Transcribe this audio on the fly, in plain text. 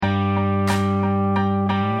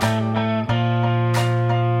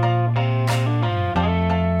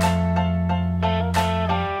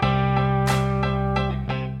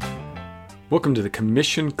Welcome to the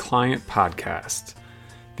Commission Client Podcast.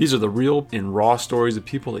 These are the real and raw stories of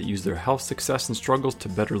people that use their health success and struggles to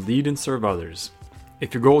better lead and serve others.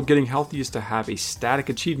 If your goal of getting healthy is to have a static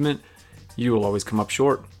achievement, you will always come up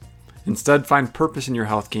short. Instead, find purpose in your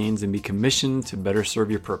health gains and be commissioned to better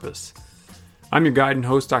serve your purpose. I'm your guide and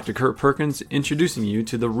host, Dr. Kurt Perkins, introducing you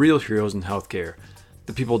to the real heroes in healthcare,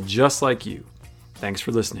 the people just like you. Thanks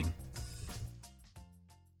for listening.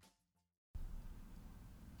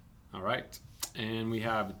 All right, and we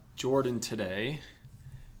have Jordan today,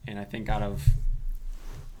 and I think out of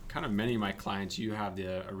kind of many of my clients, you have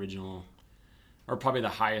the original, or probably the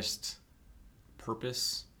highest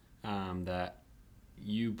purpose that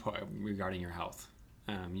you put regarding your health.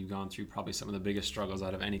 You've gone through probably some of the biggest struggles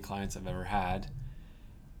out of any clients I've ever had,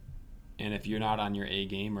 and if you're not on your A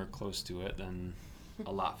game or close to it, then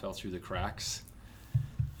a lot fell through the cracks,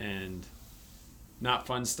 and not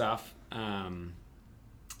fun stuff.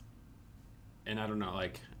 And I don't know,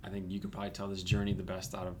 I think you could probably tell this journey the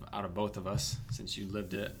best out of both of us since you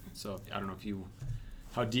lived it. So I don't know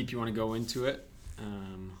how deep you want to go into it.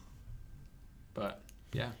 But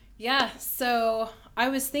yeah. Yeah. So I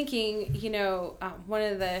was thinking,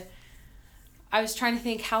 I was trying to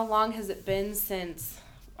think, how long has it been since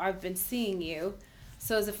I've been seeing you?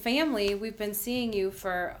 So as a family, we've been seeing you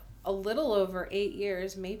for a little over 8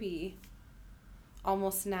 years, maybe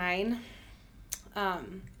almost 9.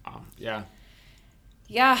 Yeah.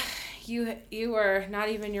 Yeah, you were not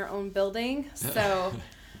even your own building. So,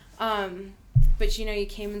 but you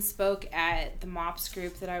came and spoke at the MOPS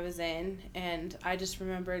group that I was in, and I just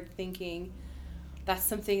remembered thinking that's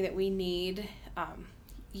something that we need.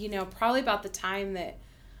 Probably about the time that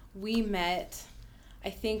we met, I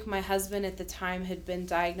think my husband at the time had been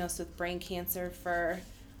diagnosed with brain cancer for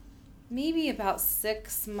maybe about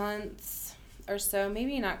 6 months or so,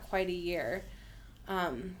 maybe not quite a year.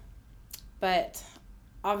 But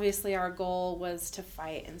obviously our goal was to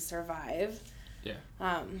fight and survive.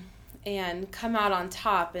 Yeah. And come out on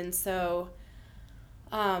top. And so,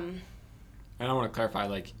 and I want to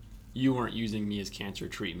clarify, you weren't using me as cancer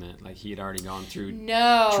treatment. He had already gone through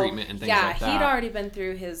treatment and things like that. Yeah, he'd already been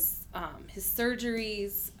through his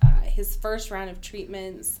surgeries, his first round of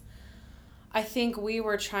treatments. I think we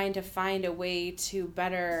were trying to find a way to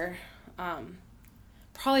better,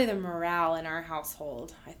 probably the morale in our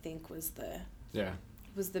household, I think was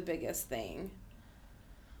the biggest thing.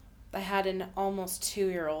 I had an almost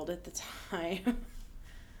 2-year-old at the time.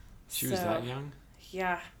 She was that young?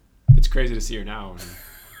 Yeah. It's crazy to see her now.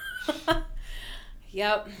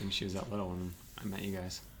 Yep. I think she was that little when I met you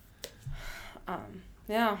guys.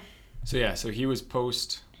 Yeah. So he was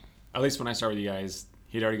at least when I started with you guys,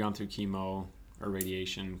 he'd already gone through chemo or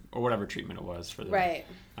radiation or whatever treatment it was for the right.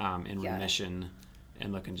 In remission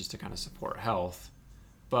and looking just to kind of support health.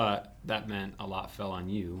 But that meant a lot fell on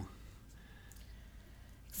you.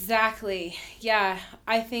 Exactly. Yeah.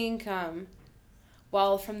 I think, from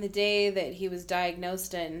the day that he was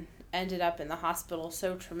diagnosed and ended up in the hospital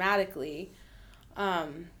so traumatically,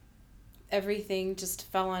 everything just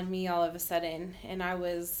fell on me all of a sudden. And I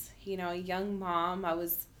was, a young mom. I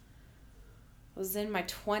was in my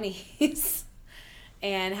 20s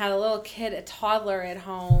and had a little kid, a toddler at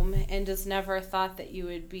home, and just never thought that you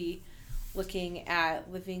would be looking at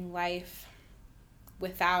living life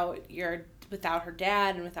without her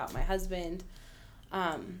dad and without my husband.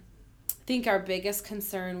 I think our biggest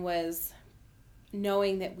concern was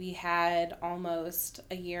knowing that we had almost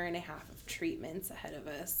a year and a half of treatments ahead of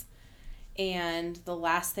us. And the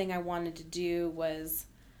last thing I wanted to do was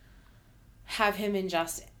have him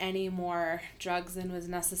ingest any more drugs than was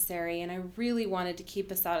necessary. And I really wanted to keep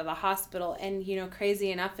us out of the hospital. And,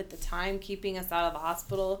 crazy enough, at the time, keeping us out of the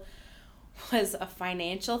hospital was a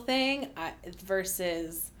financial thing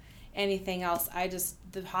versus anything else.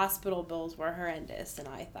 The hospital bills were horrendous, and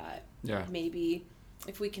I thought maybe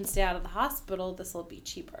if we can stay out of the hospital, this will be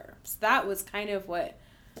cheaper. So that was kind of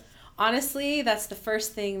honestly, that's the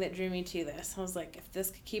first thing that drew me to this. I was like, if this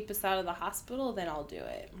could keep us out of the hospital, then I'll do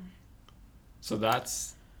it. So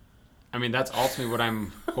that's ultimately what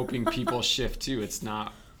I'm hoping people shift to. It's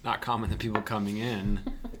not common that people coming in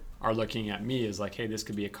are looking at me as hey, this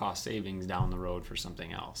could be a cost savings down the road for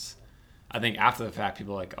something else. I think after the fact,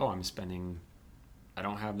 people are like, oh, I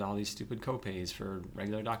don't have all these stupid copays for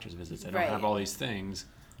regular doctor's visits. I don't have all these things.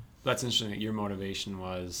 That's interesting that your motivation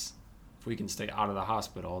was, if we can stay out of the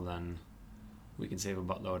hospital, then we can save a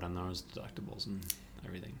buttload on those deductibles and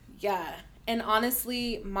everything. Yeah. And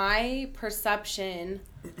honestly, my perception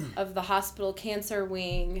of the hospital cancer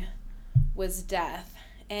wing was death.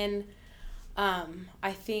 And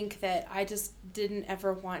I think that I just didn't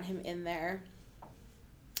ever want him in there.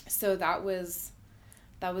 So that was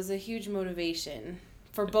a huge motivation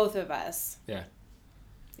for both of us. Yeah.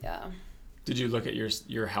 Yeah. Did you look at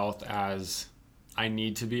your health as I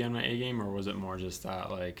need to be on my A game, or was it more just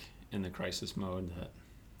that like in the crisis mode that?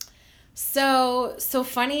 So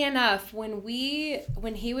funny enough, when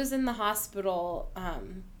he was in the hospital,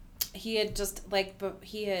 he had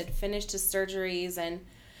he had finished his surgeries, and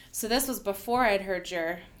so this was before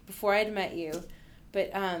before I'd met you,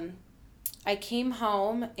 but I came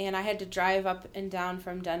home and I had to drive up and down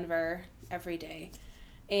from Denver every day,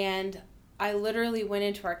 and I literally went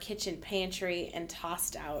into our kitchen pantry and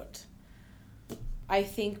tossed out, I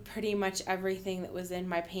think, pretty much everything that was in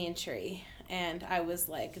my pantry. And I was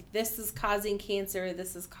like, this is causing cancer.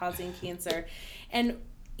 This is causing cancer. And,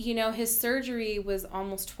 his surgery was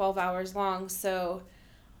almost 12 hours long. So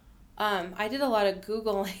I did a lot of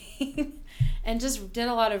Googling and just did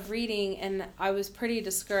a lot of reading. And I was pretty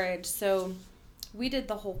discouraged. So we did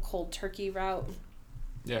the whole cold turkey route.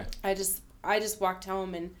 Yeah. I just walked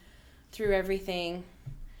home and threw everything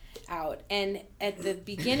out. And at the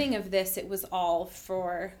beginning of this, it was all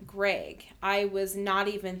for Greg. I was not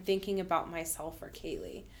even thinking about myself or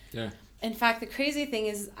Kaylee. Yeah. In fact, the crazy thing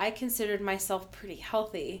is I considered myself pretty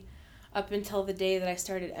healthy up until the day that I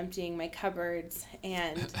started emptying my cupboards.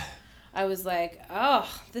 And I was like, oh,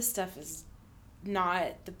 this stuff is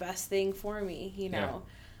not the best thing for me, Yeah.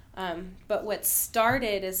 But what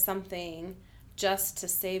started as something just to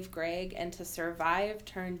save Greg and to survive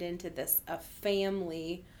turned into a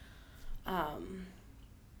family,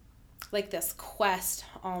 like this quest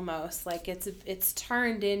almost. Like it's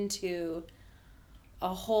turned into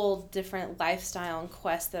a whole different lifestyle and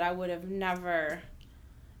quest that I would have never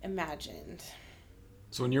imagined.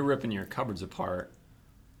 So when you're ripping your cupboards apart,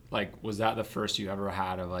 like, was that the first you ever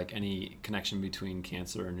had of like any connection between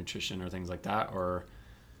cancer or nutrition or things like that? Or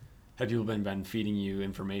have people been feeding you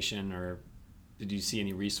information, or did you see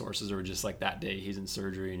any resources, or just like that day he's in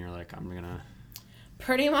surgery and you're like, I'm gonna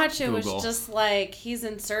pretty much it Google. Was just like, he's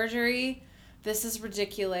in surgery, this is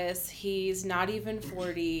ridiculous, he's not even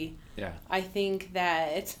 40. Yeah. I think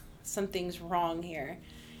that something's wrong here.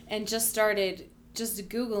 And just started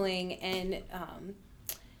Googling, and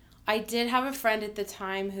I did have a friend at the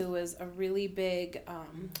time who was a really big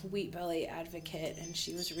wheat belly advocate, and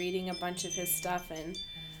she was reading a bunch of his stuff,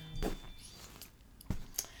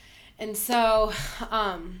 and so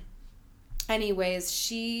anyways,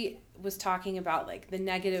 she was talking about like the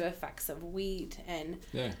negative effects of wheat and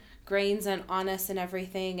grains on us and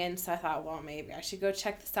everything. And so I thought, well, maybe I should go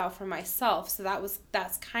check this out for myself. So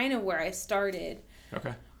that's kind of where I started.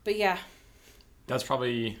 Okay. But yeah. That's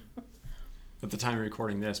probably, at the time of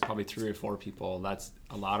recording this, probably 3 or 4 people, that's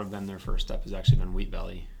a lot of them, their first step has actually been wheat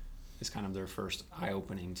belly. It's kind of their first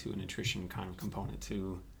eye-opening to a nutrition kind of component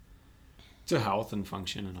to health and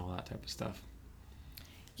function and all that type of stuff.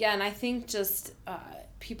 Yeah, and I think just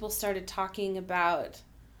people started talking about,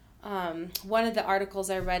 one of the articles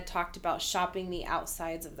I read talked about shopping the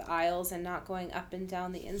outsides of the aisles and not going up and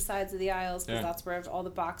down the insides of the aisles, because that's where all the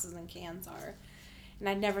boxes and cans are. And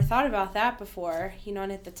I'd never thought about that before,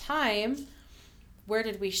 and at the time, where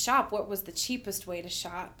did we shop? What was the cheapest way to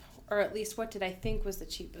shop? Or at least what did I think was the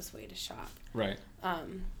cheapest way to shop? Right.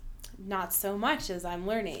 Not so much as I'm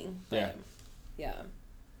learning. But yeah.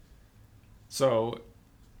 So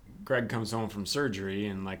Greg comes home from surgery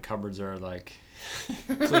and like cupboards are like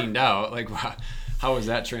cleaned out. Like, how was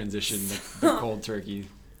that transition, the cold turkey?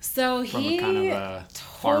 So from he a kind of a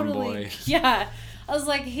farm boy. Yeah. I was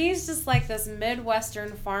like, he's just like this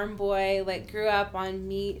Midwestern farm boy, like grew up on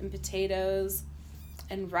meat and potatoes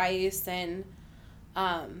and rice and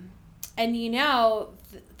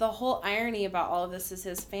the whole irony about all of this is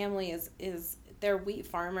his family is they're wheat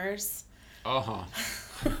farmers. Uh-huh.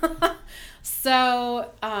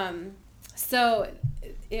 So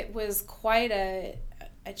it was quite a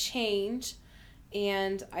change,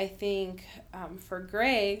 and I think for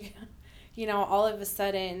Greg, all of a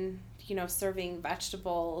sudden, serving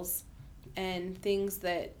vegetables and things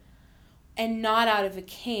and not out of a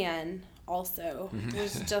can also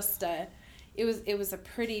was just it was a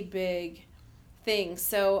pretty big thing.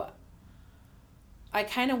 So I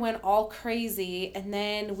kind of went all crazy, and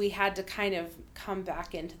then we had to kind of come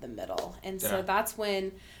back into the middle. And so that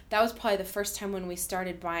was probably the first time when we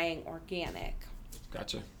started buying organic.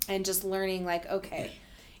 Gotcha. And just learning like, okay,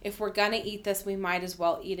 if we're going to eat this, we might as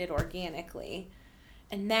well eat it organically.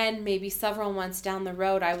 And then maybe several months down the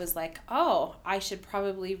road, I was like, oh, I should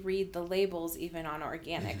probably read the labels even on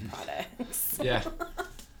organic products. Yeah.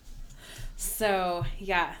 So,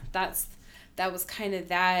 yeah, that was kind of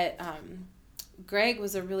that. Greg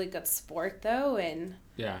was a really good sport, though, and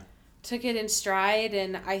took it in stride,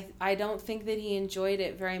 and I don't think that he enjoyed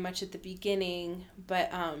it very much at the beginning,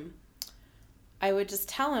 but I would just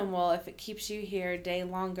tell him, well, if it keeps you here a day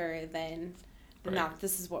longer, then no,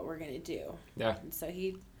 this is what we're going to do. Yeah. And so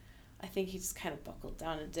I think he just kind of buckled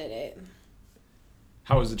down and did it.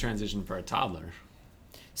 How was the transition for a toddler?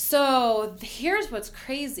 So here's what's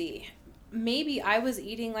crazy. Maybe I was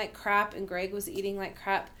eating like crap and Greg was eating like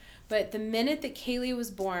crap, but the minute that Kaylee was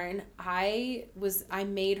born, I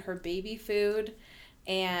made her baby food,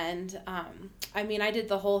 and I did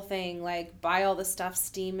the whole thing, like buy all the stuff,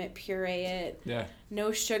 steam it, puree it,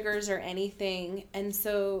 no sugars or anything. And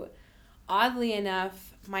so oddly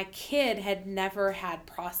enough, my kid had never had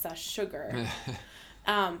processed sugar.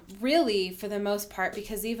 Really, for the most part,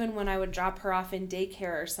 because even when I would drop her off in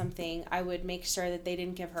daycare or something, I would make sure that they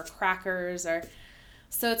didn't give her crackers or...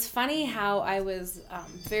 So it's funny how I was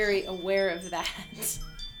very aware of that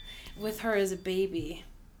with her as a baby.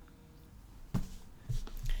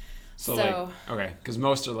 So like, okay, because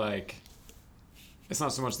most are like, it's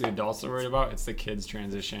not so much the adults are worried about, it's the kids'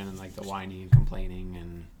 transition and like the whining and complaining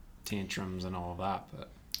and tantrums and all of that. But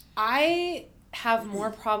I have more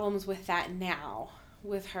problems with that now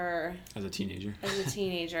with her as a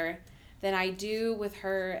teenager than I do with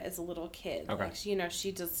her as a little kid. Okay. Like,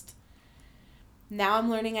 she just, now I'm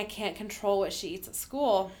learning I can't control what she eats at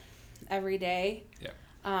school every day. Yeah.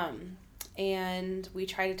 And we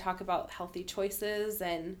try to talk about healthy choices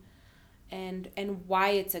and why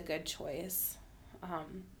it's a good choice.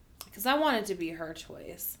 Because I want it to be her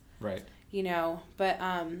choice. Right. But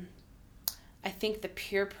I think the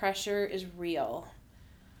peer pressure is real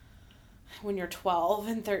when you're 12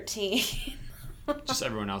 and 13. Just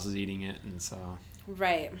everyone else is eating it, and so...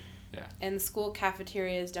 Right. Yeah. And the school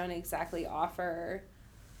cafeterias don't exactly offer...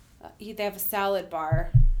 they have a salad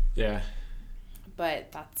bar. Yeah.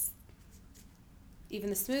 But that's... Even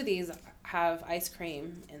the smoothies have ice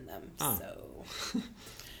cream in them, so...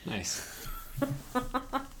 Nice.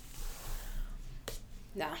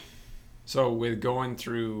 Nah. So with going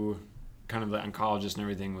through kind of the oncologist and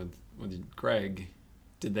everything with Greg,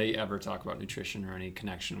 did they ever talk about nutrition or any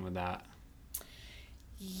connection with that?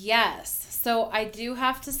 Yes. So I do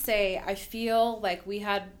have to say, I feel like we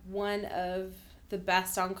had one of the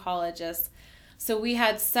best oncologists. So we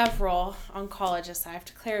had several oncologists. I have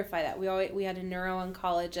to clarify that. We had a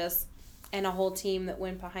neuro-oncologist and a whole team that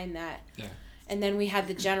went behind that. Yeah. And then we had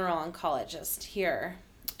the general oncologist here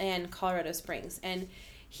in Colorado Springs. And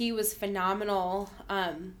he was phenomenal.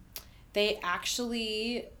 They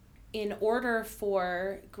actually, in order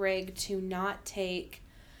for Greg to not take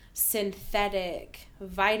synthetic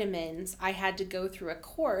vitamins, I had to go through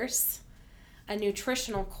a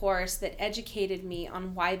nutritional course that educated me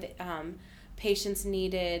on why the patients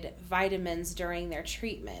needed vitamins during their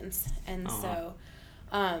treatments. And so,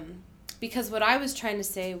 because what I was trying to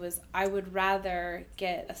say was I would rather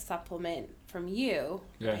get a supplement from you,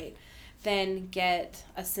 right, than get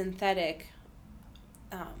a synthetic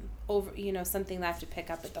something that I have to pick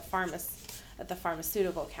up at the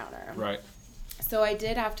pharmaceutical counter. Right. So I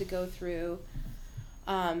did have to go through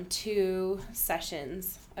 2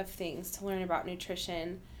 sessions of things to learn about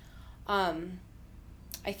nutrition.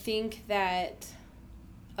 I think that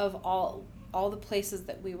of all the places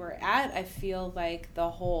that we were at, I feel like the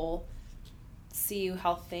whole CU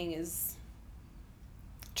Health thing is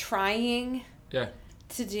trying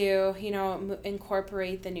to do,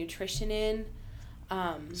 incorporate the nutrition in.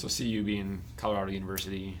 So CU being Colorado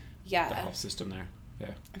University, the health system there.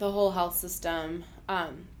 Yeah. The whole health system.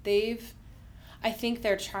 I think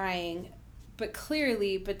they're trying, but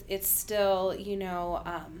it's still,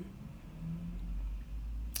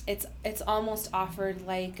 it's almost offered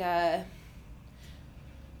like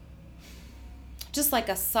just like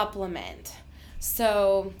a supplement.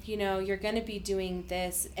 So, you're going to be doing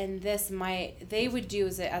this, and they would do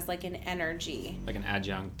it as like an energy. Like an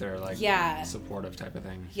adjunct or like supportive type of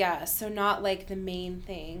thing. Yeah, so not like the main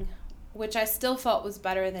thing, which I still felt was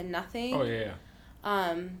better than nothing. Oh, yeah.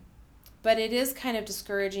 But it is kind of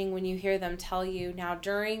discouraging when you hear them tell you now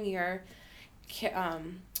during your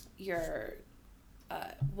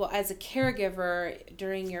as a caregiver,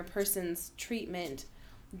 during your person's treatment,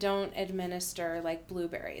 don't administer like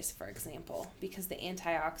blueberries, for example, because the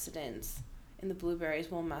antioxidants in the blueberries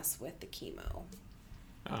will mess with the chemo.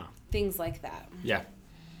 Oh. Things like that. Yeah.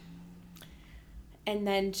 And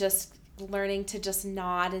then just learning to just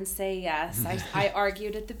nod and say yes. I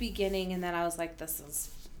argued at the beginning, and then I was like, this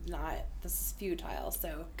is futile.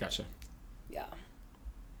 So. Gotcha. Yeah.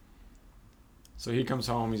 So he comes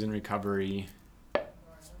home, he's in recovery.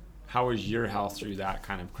 How was your health through that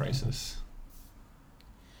kind of crisis?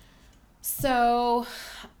 So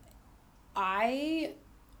In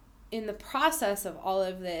the process of all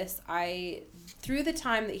of this, through the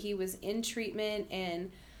time that he was in treatment and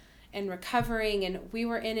recovering, and we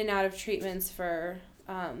were in and out of treatments for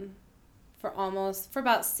about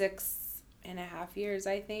 6.5 years,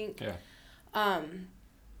 I think. Yeah.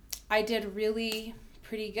 I did really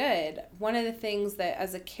pretty good. One of the things that,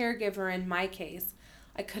 as a caregiver in my case,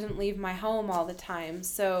 I couldn't leave my home all the time,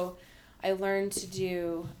 so I learned to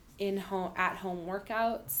do at-home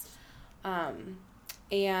workouts,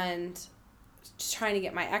 and trying to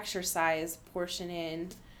get my exercise portion in.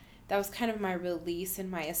 That was kind of my release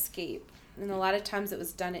and my escape. And a lot of times it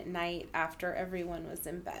was done at night after everyone was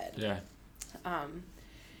in bed. Yeah.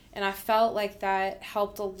 And I felt like that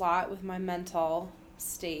helped a lot with my mental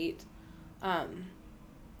state. I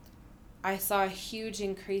saw a huge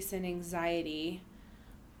increase in anxiety.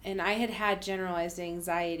 And I had generalized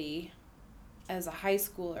anxiety as a high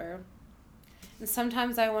schooler. And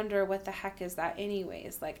sometimes I wonder, what the heck is that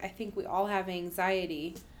anyways? Like, I think we all have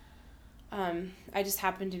anxiety. I just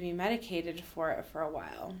happened to be medicated for it for a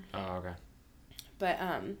while. Oh, okay. But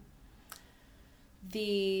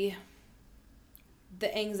the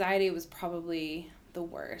anxiety was probably the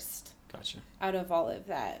worst. Gotcha. Out of all of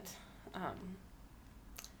that.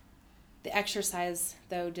 The exercise,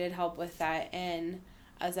 though, did help with that. And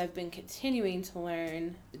as I've been continuing to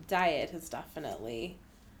learn, the diet has definitely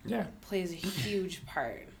plays a huge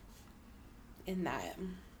part in that.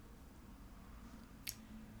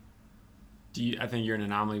 I think you're an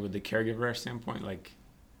anomaly with the caregiver standpoint? Like,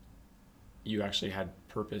 you actually had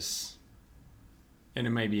purpose, and it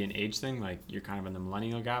may be an age thing, like you're kind of in the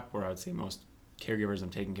millennial gap, where I would say most caregivers I'm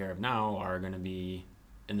taking care of now are going to be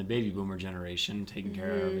in the baby boomer generation, taking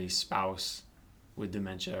care of a spouse with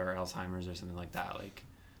dementia or Alzheimer's or something like that,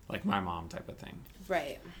 like my mom type of thing.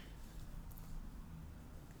 Right.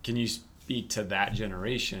 Can you speak to that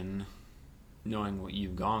generation, knowing what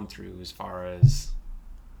you've gone through as far as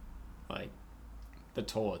like the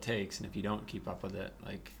toll it takes, and if you don't keep up with it,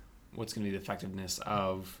 like what's going to be the effectiveness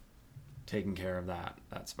of taking care of that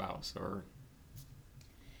spouse? Or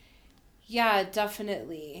yeah,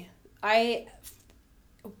 definitely.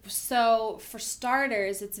 So for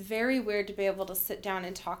starters, it's very weird to be able to sit down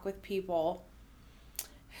and talk with people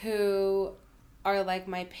who are like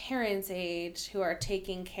my parents' age, who are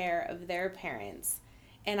taking care of their parents,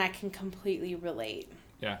 and I can completely relate.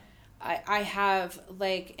 Yeah. I have,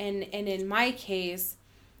 like, and in my case,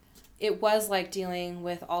 it was like dealing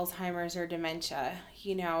with Alzheimer's or dementia.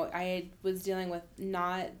 You know, I was dealing with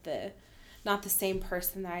not the same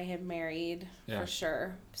person that I had married, for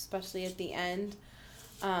sure, especially at the end.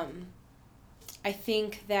 I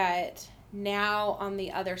think that now on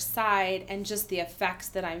the other side, and just the effects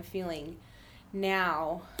that I'm feeling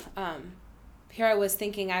now, here I was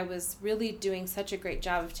thinking I was really doing such a great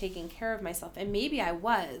job of taking care of myself, and maybe I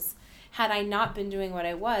was. Had I not been doing what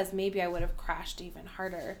I was, maybe I would have crashed even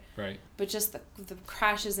harder. Right. But just the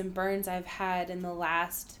crashes and burns I've had in the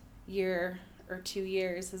last year or 2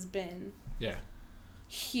 years has been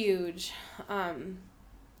huge.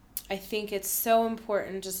 I think it's so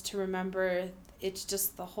important just to remember, it's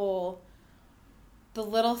just the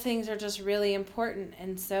little things are just really important.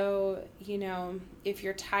 And so, you know, if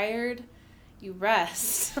you're tired, you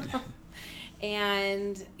rest.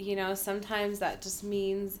 And, you know, sometimes that just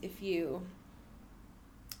means if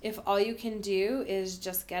all you can do is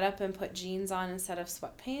just get up and put jeans on instead of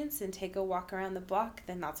sweatpants and take a walk around the block,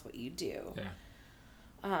 then that's what you do.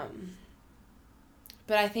 Yeah.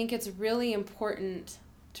 But I think it's really important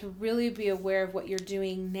to really be aware of what you're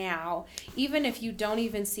doing now, even if you don't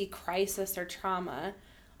even see crisis or trauma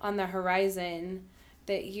on the horizon,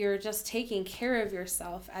 that you're just taking care of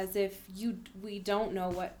yourself as if we don't know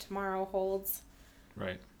what tomorrow holds.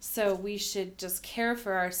 Right. So we should just care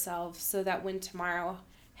for ourselves so that when tomorrow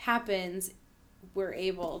happens, we're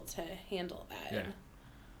able to handle that. Yeah.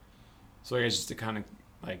 So I guess just to kind of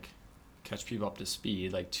like catch people up to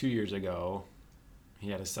speed, like 2 years ago, he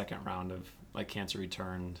had a second round of like cancer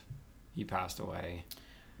returned. He passed away.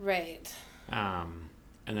 Right. And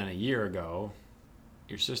then a year ago,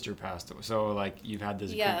 your sister passed away. So like you've had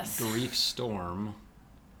this grief storm. And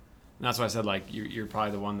that's why I said like you're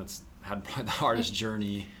probably the one that's had probably the hardest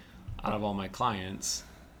journey out of all my clients,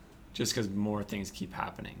 just because more things keep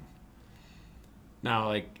happening. Now,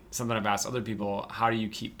 like something I've asked other people, how do you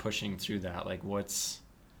keep pushing through that? Like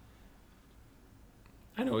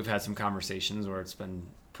I know we've had some conversations where it's been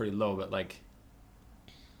pretty low, but like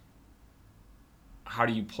how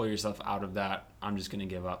do you pull yourself out of that I'm just going to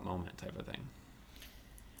give up moment type of thing?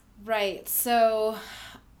 Right. So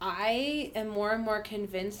I am more and more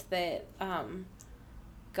convinced that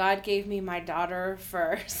God gave me my daughter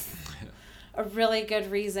for a really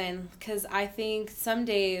good reason, because I think some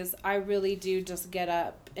days I really do just get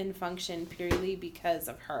up and function purely because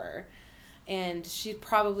of her. And she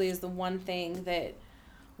probably is the one thing that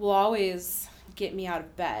will always get me out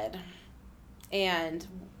of bed. And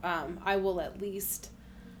I will at least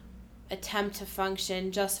attempt to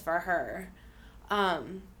function just for her.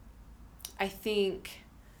 I think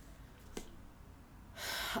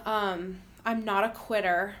I'm not a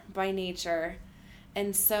quitter by nature.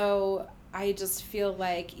 And so I just feel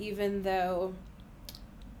like even though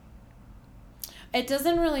it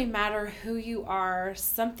doesn't really matter who you are,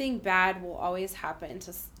 something bad will always happen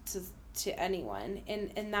to anyone.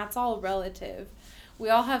 And that's all relative. We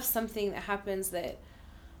all have something that happens that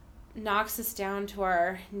knocks us down to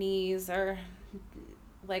our knees or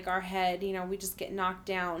like our head, we just get knocked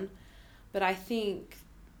down. But I think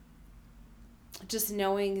just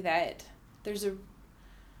knowing that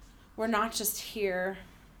we're not just here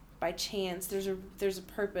by chance. There's a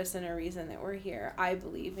purpose and a reason that we're here, I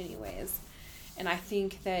believe anyways. And I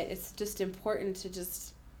think that it's just important to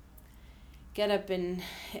just get up and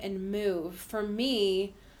move. For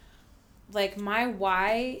me, like my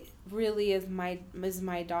why really is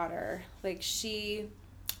my daughter. Like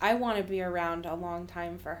I want to be around a long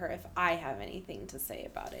time for her if I have anything to say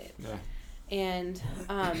about it. Yeah. And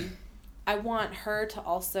I want her to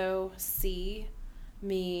also see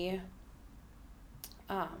me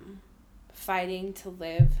fighting to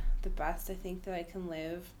live the best I think that I can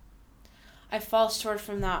live. I fall short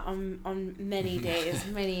from that on many days,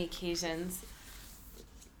 many occasions.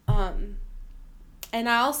 And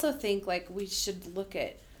I also think like we should look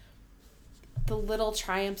at the little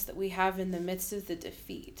triumphs that we have in the midst of the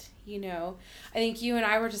defeat. I think you and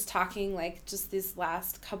I were just talking like just this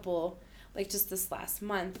last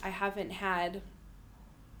month. I haven't had,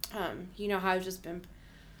 how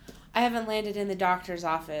I haven't landed in the doctor's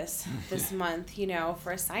office this month,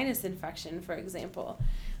 for a sinus infection, for example.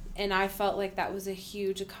 And I felt like that was a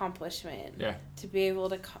huge accomplishment. Yeah. To be able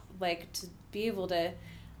to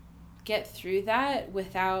get through that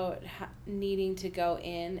without needing to go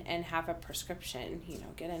in and have a prescription,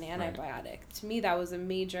 get an antibiotic. Right. To me, that was a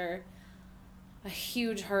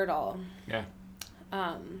huge hurdle. Yeah.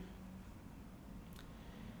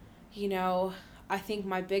 I think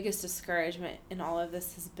my biggest discouragement in all of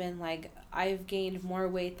this has been like I've gained more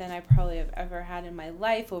weight than I probably have ever had in my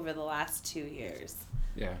life over the last 2 years.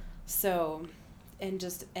 Yeah. So, and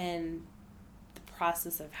the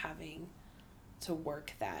process of having to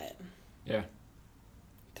work that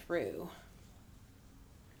through.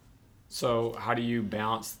 So how do you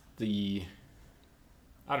balance the,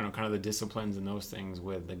 kind of the disciplines and those things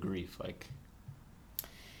with the grief? Like,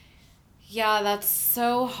 yeah, that's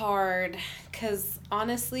so hard because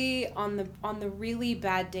honestly, on the really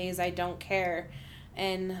bad days, I don't care.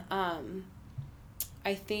 And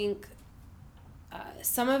I think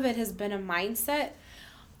some of it has been a mindset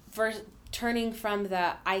for turning from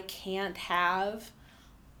the I can't have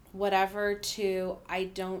whatever to I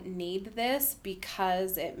don't need this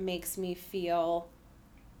because it makes me feel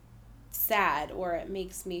sad or it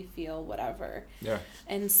makes me feel whatever. Yeah.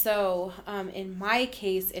 And so in my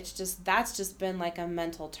case, that's just been like a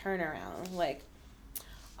mental turnaround. Like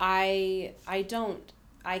I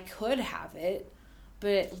could have it,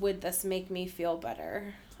 but would this make me feel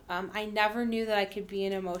better? I never knew that I could be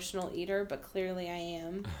an emotional eater, but clearly I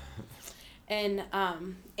am. And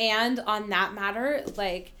on that matter,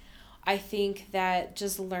 like, I think that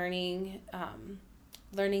just learning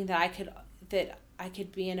that I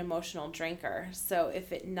could be an emotional drinker. So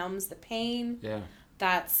if it numbs the pain,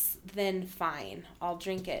 that's then fine. I'll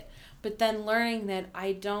drink it. But then learning that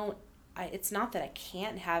it's not that I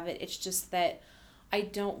can't have it. It's just that I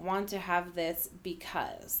don't want to have this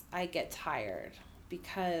because I get tired,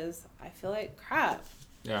 because I feel like crap.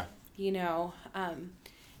 Yeah.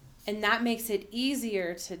 And that makes it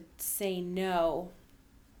easier to say no,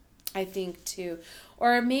 I think,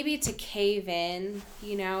 or maybe to cave in,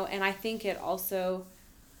 and I think it also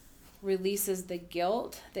releases the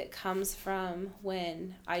guilt that comes from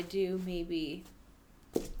when I do maybe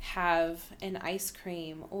have an ice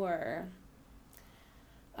cream or,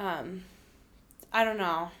 I don't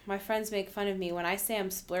know. My friends make fun of me when I say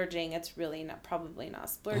I'm splurging. It's really probably not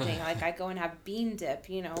splurging. Like I go and have bean dip,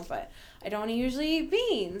 but I don't usually eat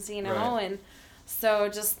beans, Right. And so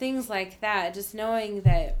just things like that, just knowing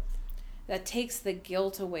that takes the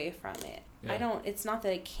guilt away from it. Yeah. It's not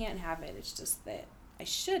that I can't have it. It's just that I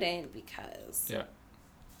shouldn't because. Yeah.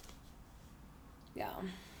 Yeah.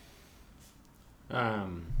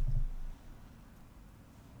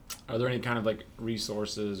 Are there any kind of like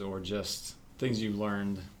resources or just things you've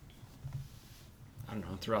learned I don't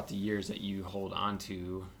know, throughout the years that you hold on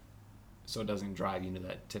to so it doesn't drive you to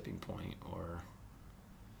that tipping point? Or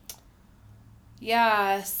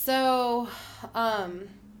Yeah, so I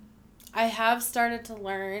have started to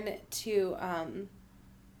learn to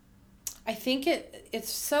I think it's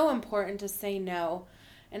so important to say no.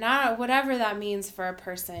 And whatever that means for a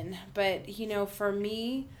person, but for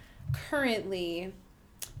me currently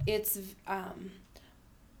it's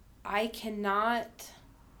I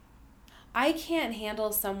can't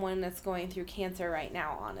handle someone that's going through cancer right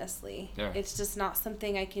now, honestly. Yeah. It's just not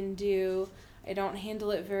something I can do. I don't handle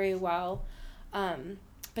it very well.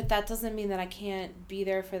 But that doesn't mean that I can't be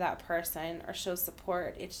there for that person or show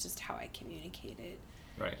support. It's just how I communicate it.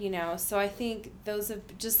 Right. So I think those are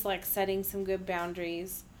just like setting some good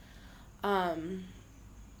boundaries. I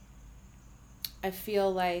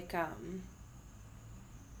feel like,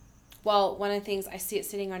 well, one of the things, I see it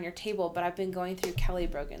sitting on your table, but I've been going through Kelly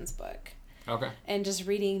Brogan's book. Okay. And just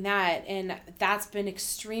reading that, and that's been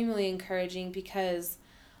extremely encouraging because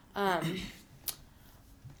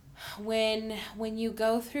when you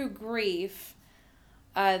go through grief,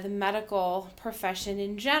 the medical profession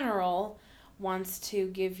in general wants to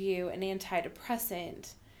give you an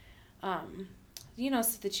antidepressant, so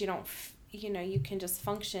that you don't, you can just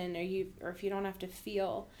function, or if you don't have to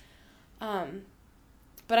feel.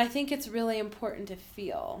 But I think it's really important to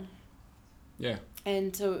feel. Yeah.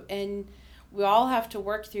 And we all have to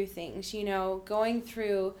work through things, going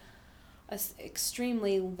through a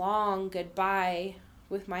extremely long goodbye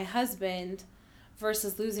with my husband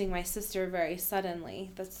versus losing my sister very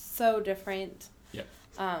suddenly. That's so different. Yep.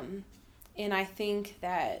 And I think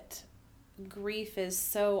that grief is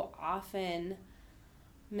so often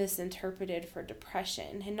misinterpreted for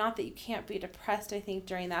depression. And not that you can't be depressed, I think,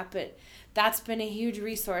 during that, but that's been a huge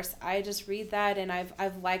resource. I just read that, and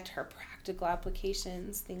I've liked her practical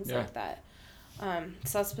applications, things like that.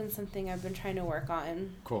 So that's been something I've been trying to work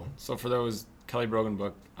on. Cool. So for those, Kelly Brogan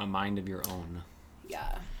book, A Mind of Your Own.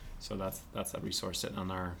 Yeah. So that's a resource sitting on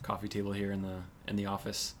our coffee table here in the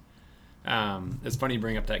office. It's funny you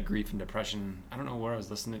bring up that grief and depression. I don't know where I was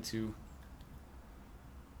listening to.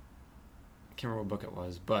 I can't remember what book it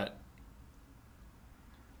was, but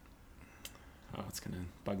it's gonna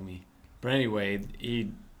bug me. But anyway,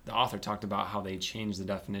 the author talked about how they changed the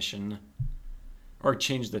definition or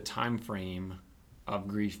changed the time frame of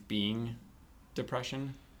grief being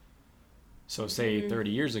depression. So say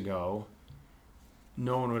 30 years ago,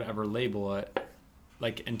 no one would ever label it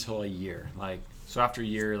like until a year. Like, so after a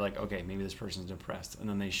year, like, okay, maybe this person's depressed. And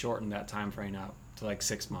then they shortened that time frame up to like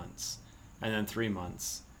 6 months and then 3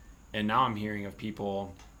 months. And now I'm hearing of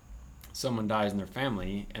people, someone dies in their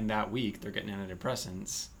family, and that week they're getting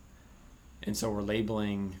antidepressants. And so we're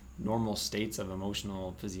labeling normal states of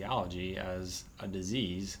emotional physiology as a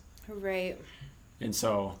disease. Right. And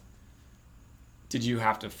so did you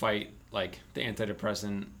have to fight like the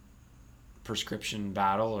antidepressant prescription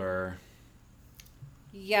battle, or?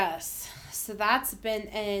 Yes. So that's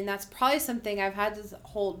probably something I've had to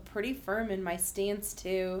hold pretty firm in my stance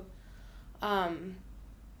to.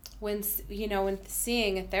 When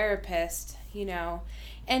seeing a therapist,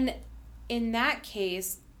 and in that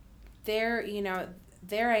case, there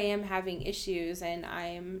I am having issues and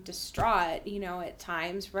I'm distraught, at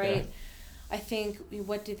times, right? Yeah. I think,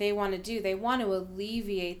 what do they want to do? They want to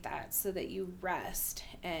alleviate that so that you rest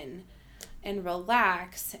and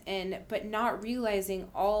relax, but not realizing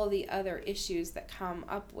all the other issues that come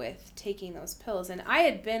up with taking those pills. And I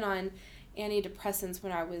had been on antidepressants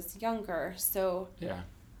when I was younger, so yeah.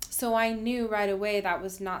 So I knew right away that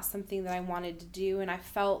was not something that I wanted to do, and I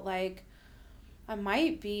felt like I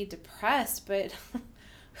might be depressed, but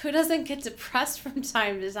who doesn't get depressed from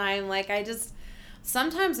time to time? Like,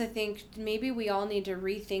 sometimes I think maybe we all need to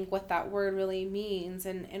rethink what that word really means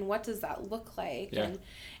and what does that look like. Yeah.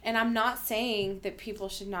 And I'm not saying that people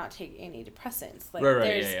should not take antidepressants. Like,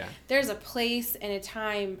 right. There's a place and a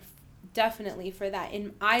time definitely for that.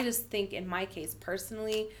 And I just think in my case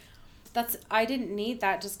personally, I didn't need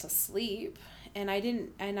that just to sleep, and I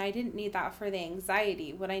didn't need that for the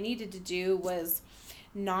anxiety. What I needed to do was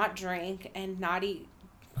not drink and not eat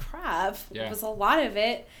crap. Yeah. It was a lot of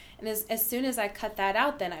it, and as soon as I cut that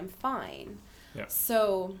out, then I'm fine. Yeah.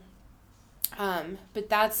 So, but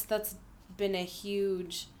that's been a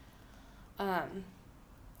huge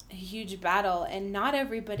battle, and not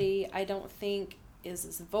everybody, I don't think, is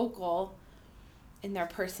as vocal in their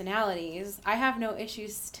personalities. I have no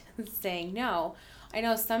issues saying no. I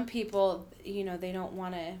know some people, they don't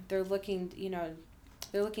want to, they're looking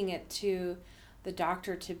at to the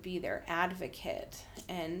doctor to be their advocate,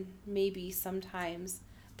 and maybe sometimes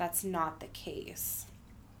that's not the case.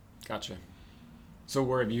 Gotcha. So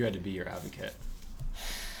where have you had to be your advocate?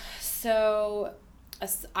 So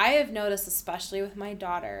I have noticed, especially with my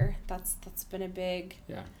daughter, that's been a big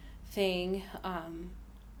thing.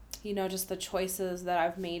 Just the choices that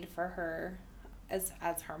I've made for her as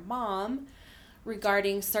her mom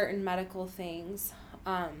regarding certain medical things.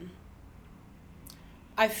 I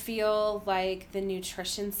feel like the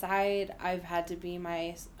nutrition side, I've had to be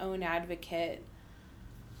my own advocate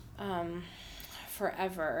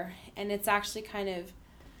forever. And it's actually kind of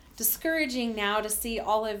discouraging now to see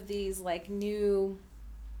all of these like new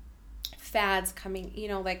fads coming,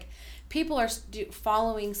 like people are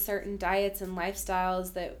following certain diets and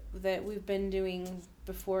lifestyles that we've been doing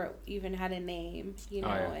before it even had a name,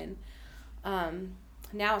 and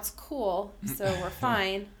now it's cool, so we're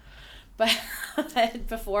fine. But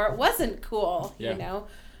before it wasn't cool,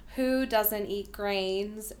 who doesn't eat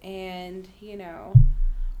grains and,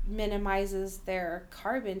 minimizes their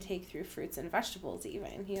carb intake through fruits and vegetables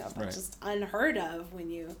even, that's just unheard of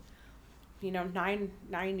when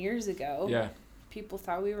 9 years ago, people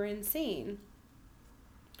thought we were insane.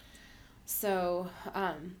 So,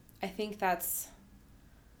 I think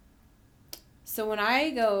so when I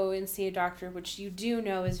go and see a doctor, which you do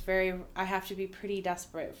know is I have to be pretty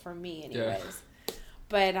desperate for me anyways,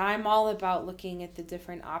 but I'm all about looking at the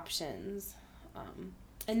different options.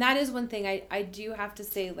 And that is one thing I do have to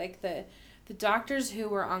say, like the doctors who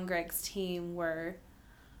were on Greg's team were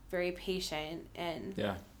very patient and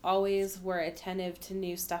always were attentive to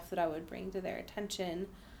new stuff that I would bring to their attention.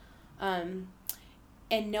 And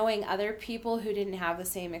knowing other people who didn't have the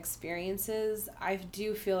same experiences, I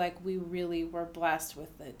do feel like we really were blessed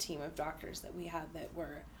with the team of doctors that we had that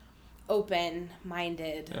were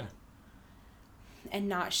open-minded and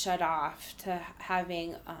not shut off to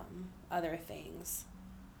having other things.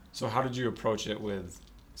 So how did you approach it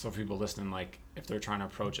so for people listening, like if they're trying to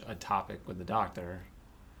approach a topic with the doctor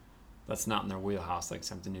that's not in their wheelhouse, like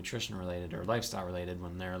something nutrition related or lifestyle related,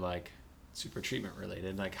 when they're like super treatment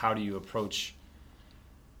related, like how do you approach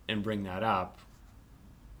and bring that up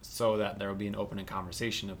so that there will be an open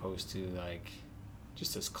conversation opposed to like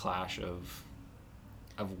just this clash of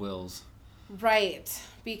wills? Right.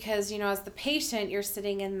 Because, as the patient, you're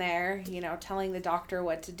sitting in there, telling the doctor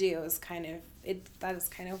what to do is that is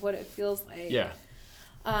kind of what it feels like. Yeah.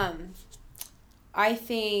 I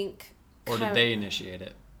think... Or did they initiate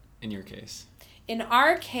it in your case? In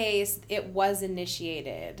our case, it was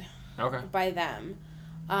initiated by them.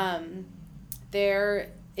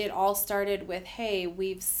 It all started with, hey,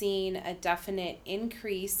 we've seen a definite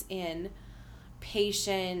increase in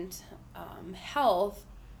patient health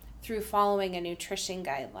through following a nutrition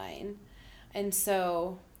guideline. And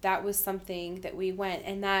so that was something that we went,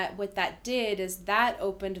 and what that did is that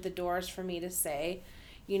opened the doors for me to say,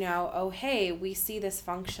 hey, we see this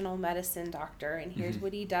functional medicine doctor and here's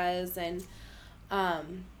what he does. And,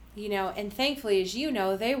 and thankfully, as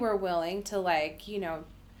they were willing to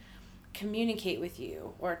communicate with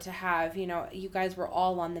you or to have, you guys were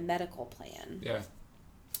all on the medical plan. Yeah.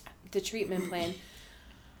 The treatment plan.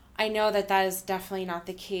 I know that is definitely not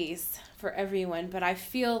the case for everyone, but I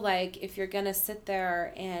feel like if you're going to sit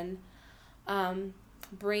there and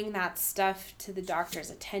bring that stuff to the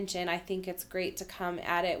doctor's attention, I think it's great to come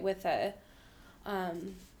at it with a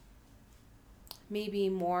maybe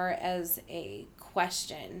more as a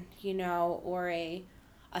question, or a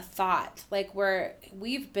thought. Like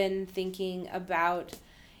we've been thinking about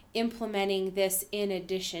implementing this in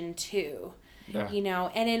addition to,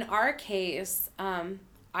 and in our case,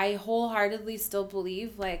 I wholeheartedly still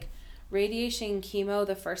believe like radiation chemo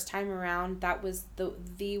the first time around, that was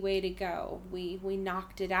the way to go. We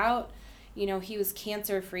knocked it out. He was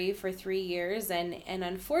cancer free for 3 years, and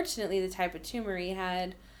unfortunately the type of tumor he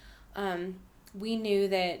had, we knew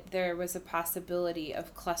that there was a possibility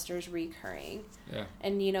of clusters recurring. Yeah.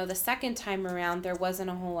 And the second time around there wasn't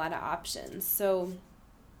a whole lot of options. So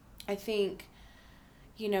I think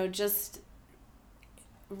just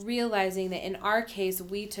realizing that in our case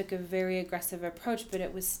we took a very aggressive approach, but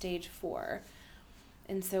it was stage 4.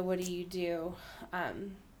 And so what do? I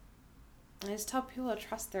just tell people to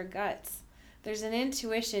trust their guts. There's an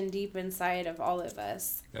intuition deep inside of all of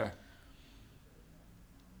us. Yeah.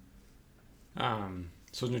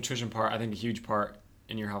 So the nutrition part, I think a huge part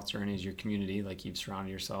in your health journey is your community. Like you've surrounded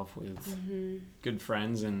yourself with good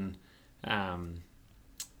friends and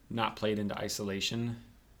not played into isolation.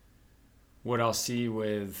 What I'll see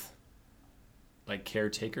with like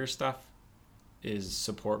caretaker stuff is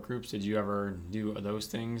support groups. Did you ever do those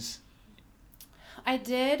things? I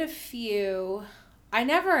did a few.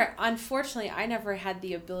 Unfortunately, I never had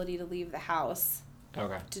the ability to leave the house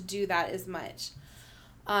to do that as much.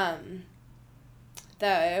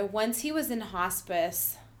 the once he was in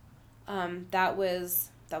hospice, that was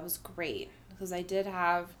great because I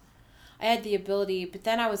had the ability, but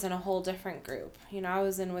then I was in a whole different group. I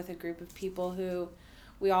was in with a group of people who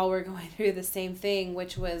we all were going through the same thing,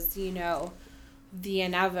 which was, the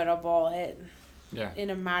inevitable in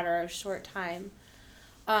a matter of short time.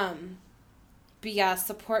 But yeah,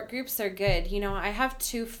 support groups are good. I have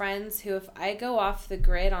 2 friends who, if I go off the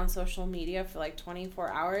grid on social media for like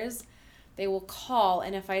 24 hours, they will call,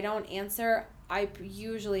 and if I don't answer, I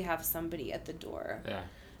usually have somebody at the door. Yeah.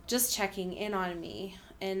 Just checking in on me.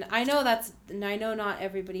 And I know not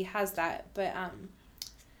everybody has that,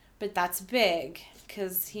 but that's big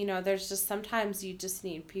because, there's just sometimes you just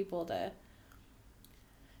need people to.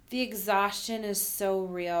 The exhaustion is so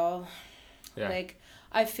real. Yeah. Like,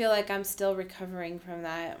 I feel like I'm still recovering from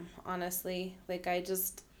that, honestly. Like,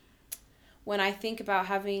 when I think about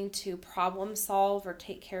having to problem solve or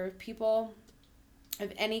take care of people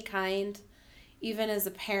of any kind, even as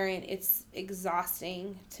a parent, it's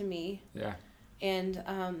exhausting to me. Yeah.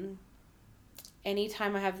 And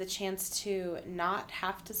anytime I have the chance to not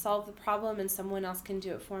have to solve the problem and someone else can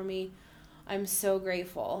do it for me, I'm so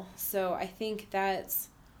grateful. So I think it's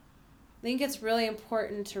really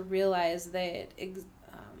important to realize that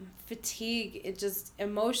fatigue, it just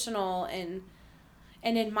emotional and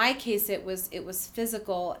in my case it was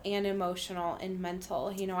physical and emotional and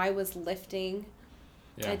mental. I was lifting.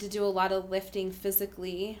 Yeah. I had to do a lot of lifting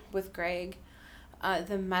physically with Greg.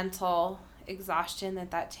 The mental exhaustion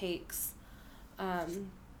that takes, and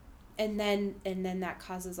then that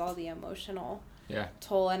causes all the emotional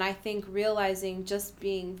toll. And I think realizing, just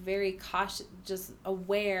being very cautious, just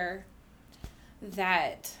aware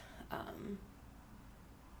that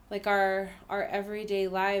like our everyday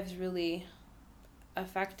lives really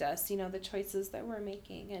affect us, the choices that we're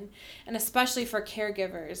making, and especially for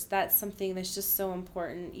caregivers, that's something that's just so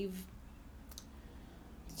important. You've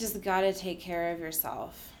just got to take care of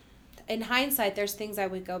yourself. In hindsight, there's things I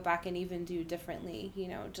would go back and even do differently,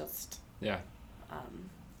 just yeah,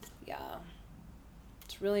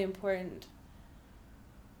 it's really important.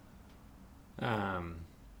 I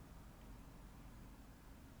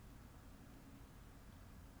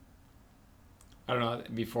don't know,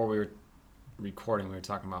 before we were recording, we were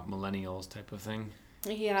talking about millennials type of thing.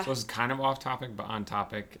 Yeah. So this is kind of off topic, but on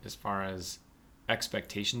topic as far as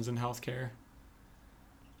expectations in healthcare.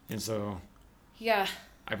 And so yeah,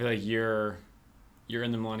 I feel like you're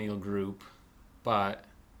in the millennial group, but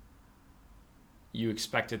you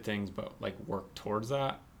expected things, but like work towards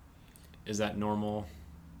that. Is that normal?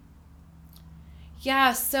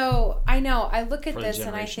 Yeah, so I know, I look at this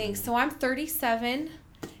and I think, so I'm 37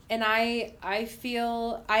 and I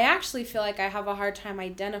actually feel like I have a hard time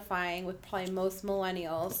identifying with probably most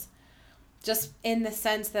millennials, just in the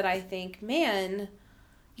sense that I think, man,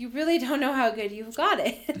 you really don't know how good you've got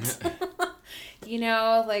it.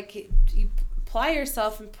 Like you apply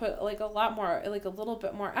yourself and put like a lot more, like a little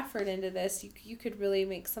bit more effort into this, you could really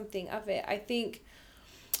make something of it. I think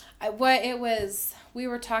what it was, we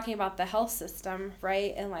were talking about the health system,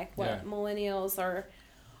 right? And like what millennials are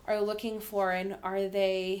looking for, and are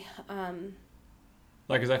they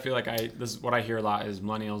because I feel like this is what I hear a lot is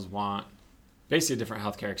millennials want basically a different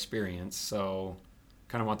healthcare experience. So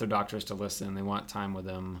kind of want their doctors to listen. They want time with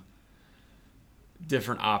them.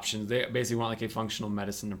 Different options. They basically want like a functional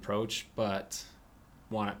medicine approach, but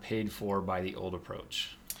want it paid for by the old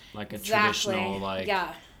approach, like a traditional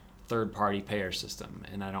third-party payer system.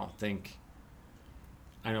 And I know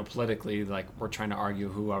politically, like, we're trying to argue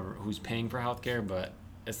who's paying for healthcare, but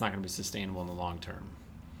it's not going to be sustainable in the long term.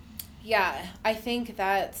 Yeah, I think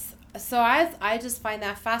so I just find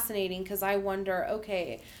that fascinating, because I wonder,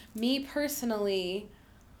 okay, me personally,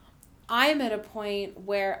 I'm at a point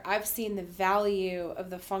where I've seen the value of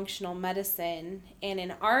the functional medicine, and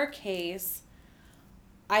in our case,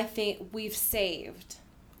 I think we've saved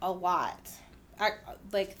a lot.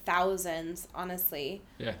 Like thousands, honestly.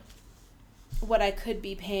 Yeah. What I could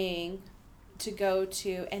be paying to go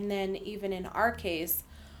to, and then even in our case,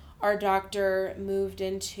 our doctor moved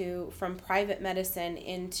from private medicine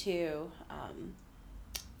into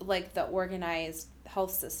like the organized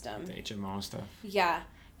health system. The HMO stuff. Yeah.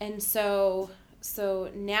 And so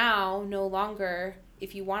now no longer,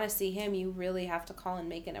 if you want to see him, you really have to call and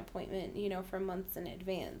make an appointment, for months in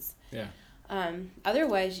advance. Yeah.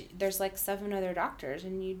 Otherwise, there's like 7 other doctors,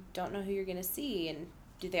 and you don't know who you're going to see, and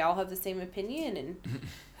do they all have the same opinion, and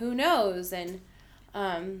who knows? And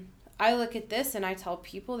I look at this and I tell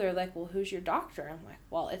people, they're like, well, who's your doctor? I'm like,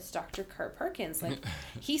 well, it's Dr. Kurt Perkins. Like,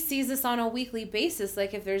 he sees this on a weekly basis.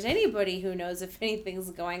 Like, if there's anybody who knows if anything's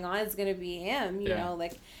going on, it's going to be him, you know,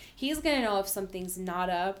 like, he's going to know if something's not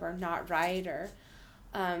up or not right, or,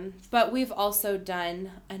 but we've also done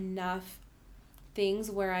enough things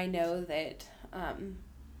where I know that,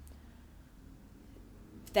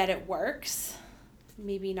 that it works,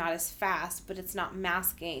 maybe not as fast, but it's not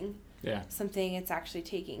masking something, it's actually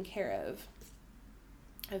taking care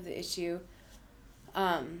of the issue.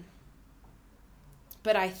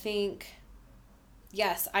 But I think,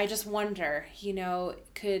 yes, I just wonder, you know,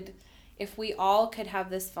 if we all could have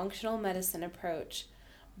this functional medicine approach,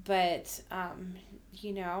 but,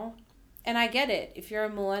 you know, and I get it. If you're a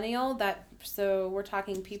millennial, so we're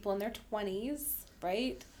talking people in their 20s,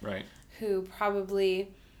 right? Right. Who probably,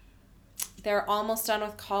 they're almost done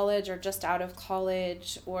with college or just out of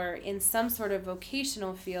college or in some sort of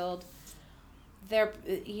vocational field. They're,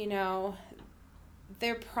 you know,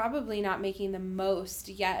 they're probably not making the most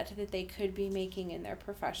yet that they could be making in their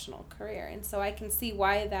professional career. And so I can see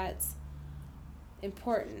why that's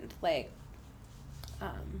important. Like,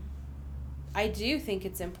 I do think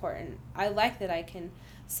it's important. I like that I can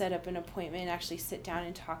set up an appointment and actually sit down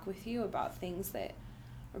and talk with you about things that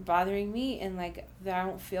are bothering me and like that I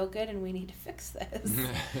don't feel good and we need to fix this.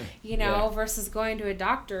 You know, versus going to a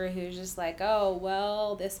doctor who's just like, oh,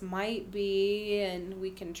 well, this might be and we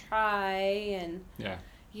can try, and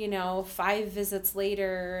you know, 5 visits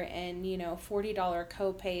later and, you know, $40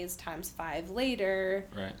 co-pays times 5 later.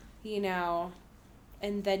 Right. You know,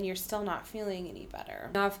 and then you're still not feeling any better.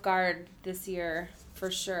 Off guard this year for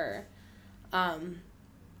sure.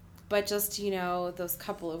 But just, you know, those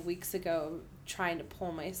couple of weeks ago, trying to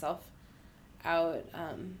pull myself out.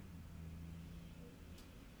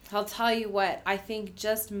 I'll tell you what, I think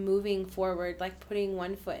just moving forward, like putting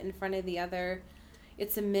one foot in front of the other,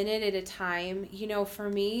 it's a minute at a time. You know, for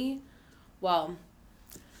me, well,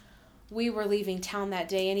 we were leaving town that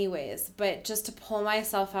day anyways, but just to pull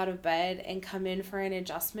myself out of bed and come in for an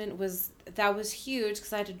adjustment was huge,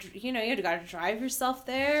 because I had to, you know, you got to drive yourself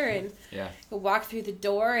there and walk through the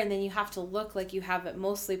door, and then you have to look like you have it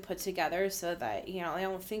mostly put together so that, you know, I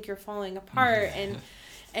don't think you're falling apart,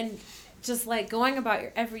 and just like going about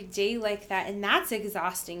your everyday like that, and that's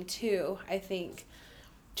exhausting too, I think,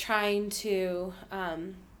 trying to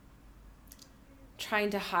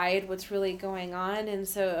hide what's really going on. And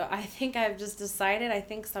so I think I've just decided, I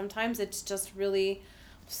think sometimes it's just really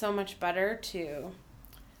so much better to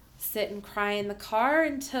sit and cry in the car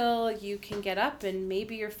until you can get up and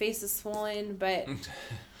maybe your face is swollen, but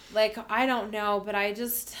like, I don't know, but I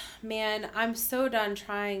just, man, I'm so done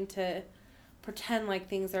trying to pretend like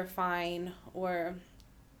things are fine, or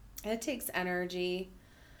it takes energy.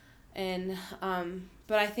 And,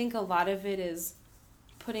 but I think a lot of it is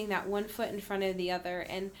putting that one foot in front of the other,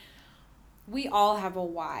 and we all have a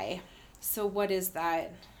why. So what is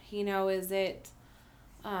that? You know, is it,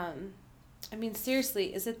 I mean,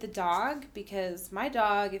 seriously, is it the dog? Because my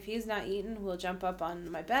dog, if he's not eating, will jump up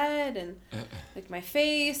on my bed and lick my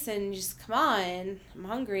face and just, come on, I'm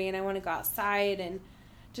hungry and I want to go outside. And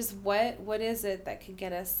just what is it that could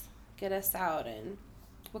get us out, and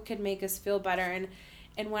what could make us feel better?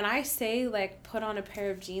 And when I say, like, put on a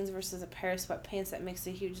pair of jeans versus a pair of sweatpants, that makes a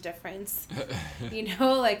huge difference. You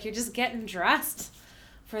know, like, you're just getting dressed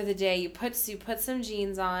for the day. You put some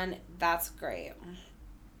jeans on, that's great.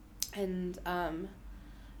 And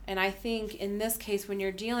I think in this case, when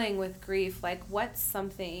you're dealing with grief, like, what's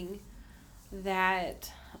something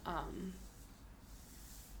that,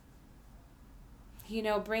 you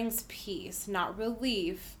know, brings peace, not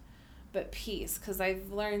relief, but peace, because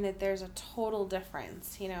I've learned that there's a total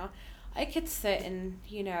difference. You know, I could sit and,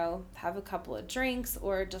 you know, have a couple of drinks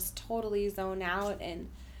or just totally zone out, and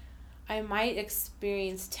I might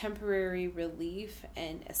experience temporary relief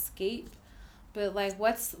and escape, but like,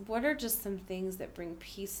 what are just some things that bring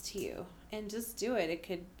peace to you? And just do it. It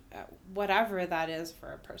could, whatever that is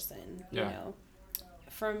for a person, you know.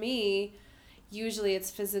 For me, usually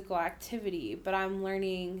it's physical activity, but I'm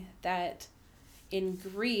learning that in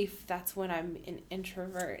grief, that's when I'm an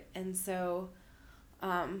introvert. And so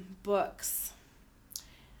books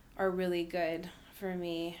are really good for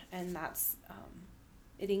me. And that's,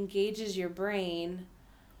 it engages your brain.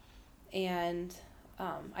 And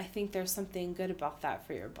I think there's something good about that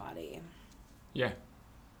for your body. Yeah.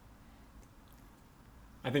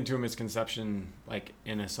 I think, too, a misconception, like,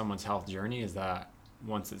 in someone's health journey is that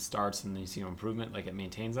once it starts and you see improvement, like, it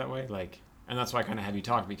maintains that way. Like, and that's why I kind of have you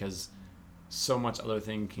talk, because so much other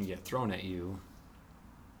thing can get thrown at you,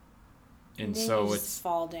 and so you just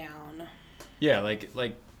fall down. Yeah, like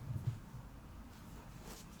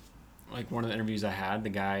like one of the interviews I had, the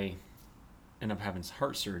guy ended up having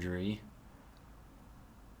heart surgery,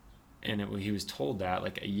 and he was told that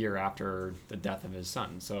like a year after the death of his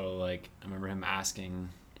son. So like I remember him asking,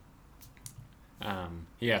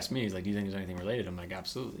 he asked me, he's like, do you think there's anything related? I'm like,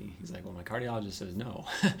 absolutely. He's like, well, my cardiologist says no.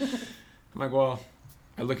 I'm like, well,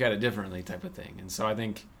 I look at it differently, type of thing. And so I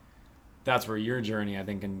think that's where your journey, I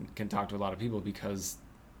think, can talk to a lot of people, because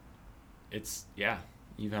it's, yeah,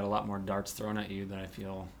 you've had a lot more darts thrown at you than I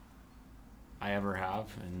feel I ever have.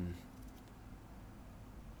 And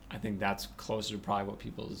I think that's closer to probably what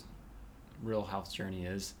people's real health journey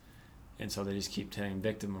is. And so they just keep turning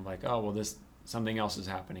victim of like, oh, well, this, something else is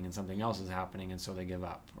happening and something else is happening. And so they give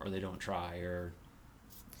up or they don't try or.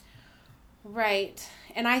 Right.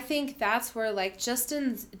 And I think that's where like just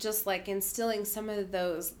like instilling some of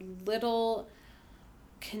those little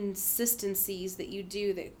consistencies that you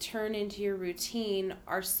do that turn into your routine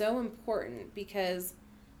are so important, because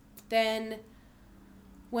then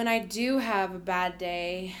when I do have a bad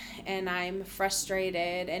day and I'm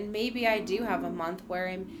frustrated, and maybe I do have a month where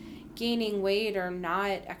I'm gaining weight or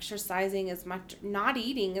not exercising as much, not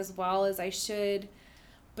eating as well as I should,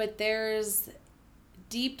 but there's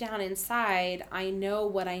deep down inside, I know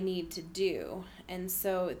what I need to do. And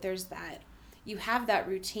so there's that, you have that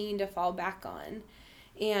routine to fall back on.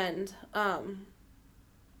 And,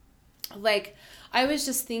 like, I was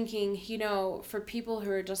just thinking, you know, for people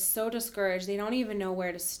who are just so discouraged, they don't even know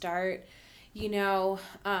where to start, you know,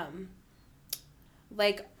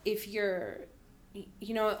 like if you're,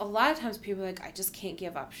 you know, a lot of times people are like, I just can't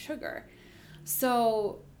give up sugar.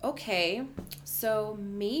 So, okay, so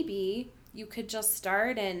maybe you could just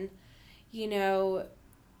start and, you know,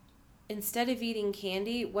 instead of eating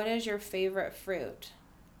candy, what is your favorite fruit?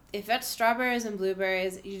 If it's strawberries and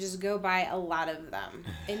blueberries, you just go buy a lot of them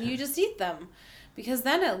and you just eat them, because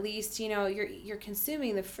then at least, you know, you're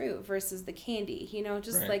consuming the fruit versus the candy, you know,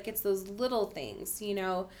 just right. Like it's those little things, you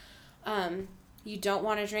know. You don't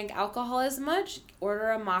want to drink alcohol as much,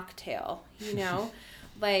 order a mocktail, you know,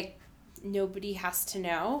 like nobody has to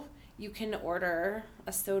know. You can order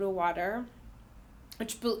a soda water,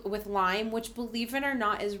 which with lime, which believe it or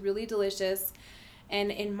not is really delicious.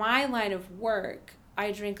 And in my line of work,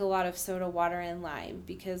 I drink a lot of soda water and lime,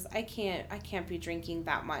 because I can't be drinking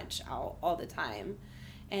that much all the time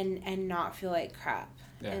and not feel like crap.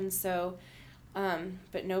 Yeah. And so,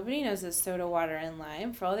 but nobody knows it's soda water and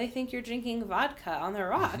lime. For all they think you're drinking vodka on the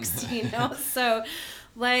rocks, you know? So,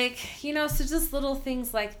 like, you know, so just little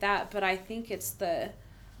things like that. But I think it's the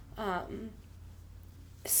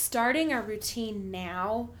starting a routine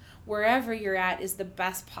now, wherever you're at, is the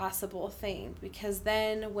best possible thing, because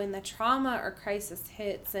then when the trauma or crisis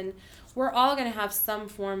hits, and we're all going to have some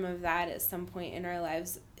form of that at some point in our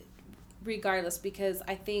lives regardless, because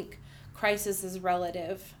I think crisis is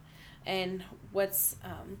relative, and what's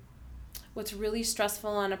really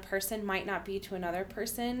stressful on a person might not be to another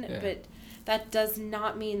person. Yeah. But that does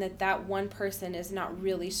not mean that one person is not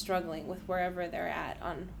really struggling with wherever they're at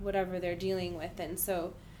on whatever they're dealing with. And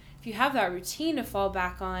so if you have that routine to fall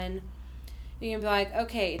back on, you can be like,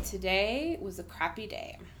 okay, today was a crappy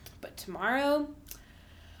day, but tomorrow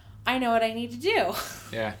I know what I need to do.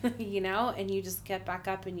 Yeah. You know, and you just get back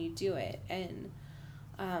up and you do it. And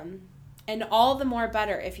all the more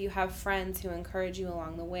better if you have friends who encourage you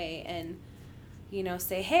along the way and, you know,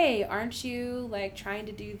 say, hey, aren't you like trying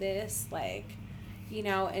to do this? Like, you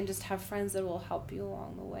know, and just have friends that will help you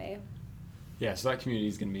along the way. Yeah. So that community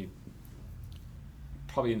is going to be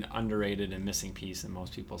probably an underrated and missing piece in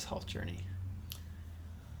most people's health journey.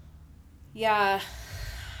 Yeah,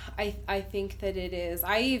 I think that it is.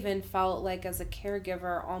 I even felt like as a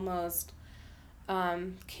caregiver, almost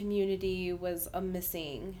community was a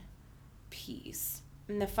missing piece.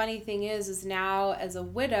 And the funny thing is now as a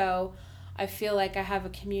widow, I feel like I have a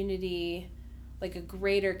community, like a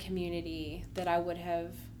greater community that I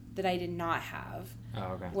did not have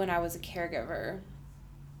when I was a caregiver.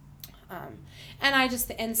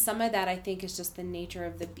 And some of that I think is just the nature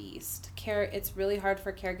of the beast. It's really hard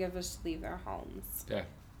for caregivers to leave their homes. Yeah.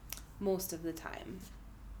 Most of the time.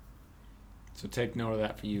 So take note of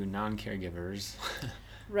that for you non-caregivers.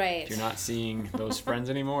 Right. If you're not seeing those friends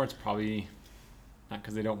anymore, it's probably not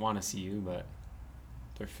because they don't want to see you, but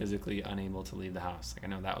they're physically unable to leave the house. Like I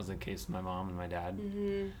know that was the case with my mom and my dad.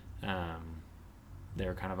 Mm-hmm. They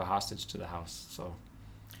were kind of a hostage to the house, so.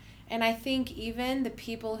 And I think even the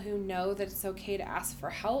people who know that it's okay to ask for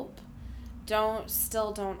help don't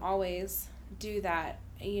always do that,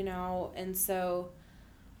 you know. And so,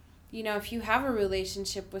 you know, if you have a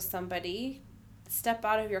relationship with somebody, step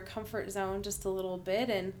out of your comfort zone just a little bit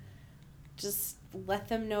and just let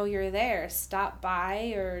them know you're there. Stop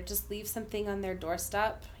by or just leave something on their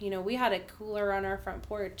doorstep. We had a cooler on our front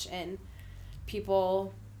porch, and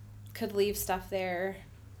people could leave stuff there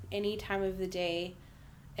any time of the day.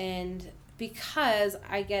 And because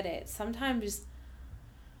I get it, sometimes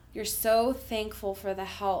you're so thankful for the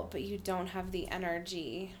help, but you don't have the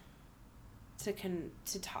energy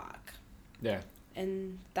to talk. Yeah.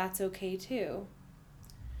 And that's okay too.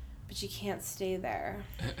 But you can't stay there.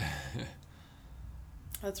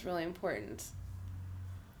 That's really important.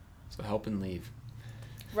 So help and leave.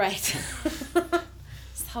 Right.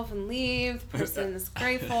 Just help and leave. The person is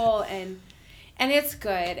grateful and it's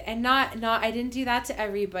good. And not I didn't do that to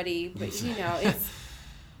everybody, but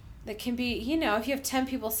that can be, if you have 10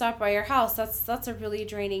 people stop by your house, that's a really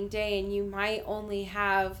draining day, and you might only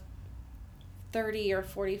have 30 or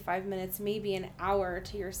 45 minutes, maybe an hour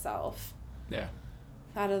to yourself. Yeah.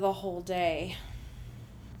 Out of the whole day.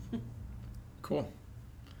 Cool.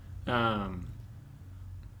 Yeah,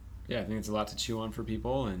 I think it's a lot to chew on for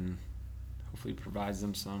people, and hopefully provides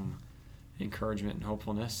them some encouragement and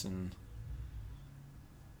hopefulness. And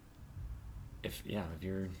if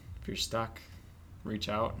you're stuck, reach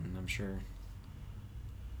out, and I'm sure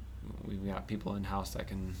we've got people in house that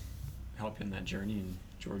can help you in that journey, and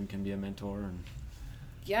Jordan can be a mentor, and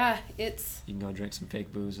yeah, you can go drink some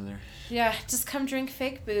fake booze with her. Yeah, just come drink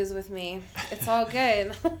fake booze with me. It's all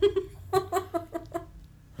good.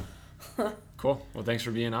 Cool. Well, thanks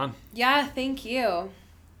for being on. Yeah, thank you.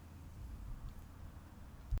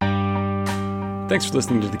 Thanks for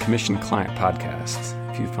listening to the Commission Client Podcast.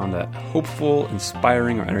 If you found that hopeful,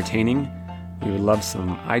 inspiring, or entertaining, we would love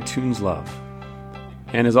some iTunes love.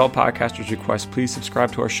 And as all podcasters request, please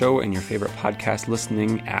subscribe to our show in your favorite podcast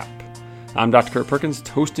listening app. I'm Dr. Kurt Perkins,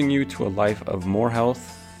 toasting you to a life of more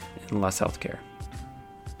health and less healthcare.